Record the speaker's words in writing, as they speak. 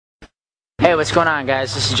Hey, what's going on,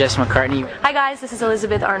 guys? This is McCartney. Hi guys, this is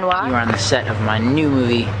Elizabeth Arnois. You are on the set of my new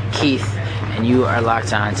movie, Keith, and you are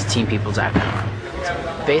locked on to TeamPeople.com.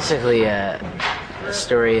 It's basically a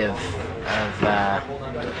story of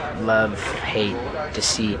love, hate,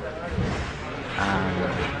 deceit,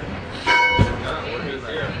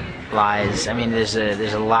 lies. I mean, there's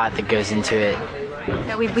a lot that goes into it.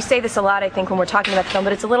 Yeah, we say this a lot, I think, when we're talking about the film,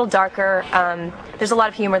 but it's a little darker. There's a lot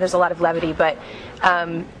of humor, there's a lot of levity, but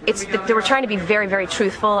we're trying to be very, very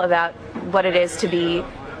truthful about what it is to be,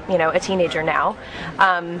 you know, a teenager now,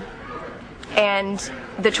 and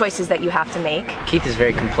the choices that you have to make. Keith is a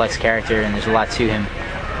very complex character, and there's a lot to him.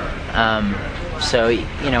 So,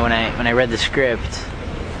 you know, when I read the script,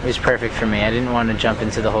 it was perfect for me. I didn't want to jump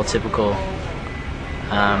into the whole typical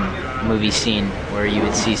movie scene where you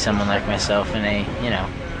would see someone like myself in a, you know,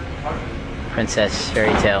 princess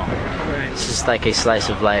fairy tale. It's just like a slice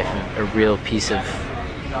of life, a real piece of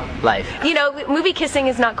life. You know, movie kissing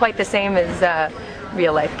is not quite the same as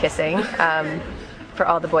real life kissing. For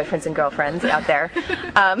all the boyfriends and girlfriends out there,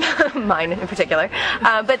 mine in particular.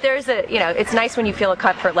 But there's you know, it's nice when you feel a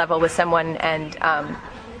comfort level with someone and,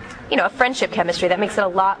 you know, a friendship chemistry that makes it a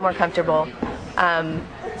lot more comfortable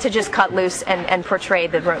to just cut loose and portray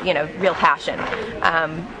the, you know, real passion.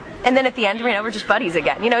 And then at the end, you know, we're just buddies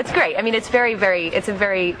again. You know, it's great. I mean, it's a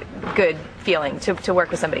very good feeling to work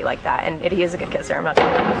with somebody like that. And he is a good kisser, I'm not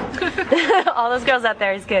gonna lie. All those girls out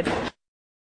there, he's good.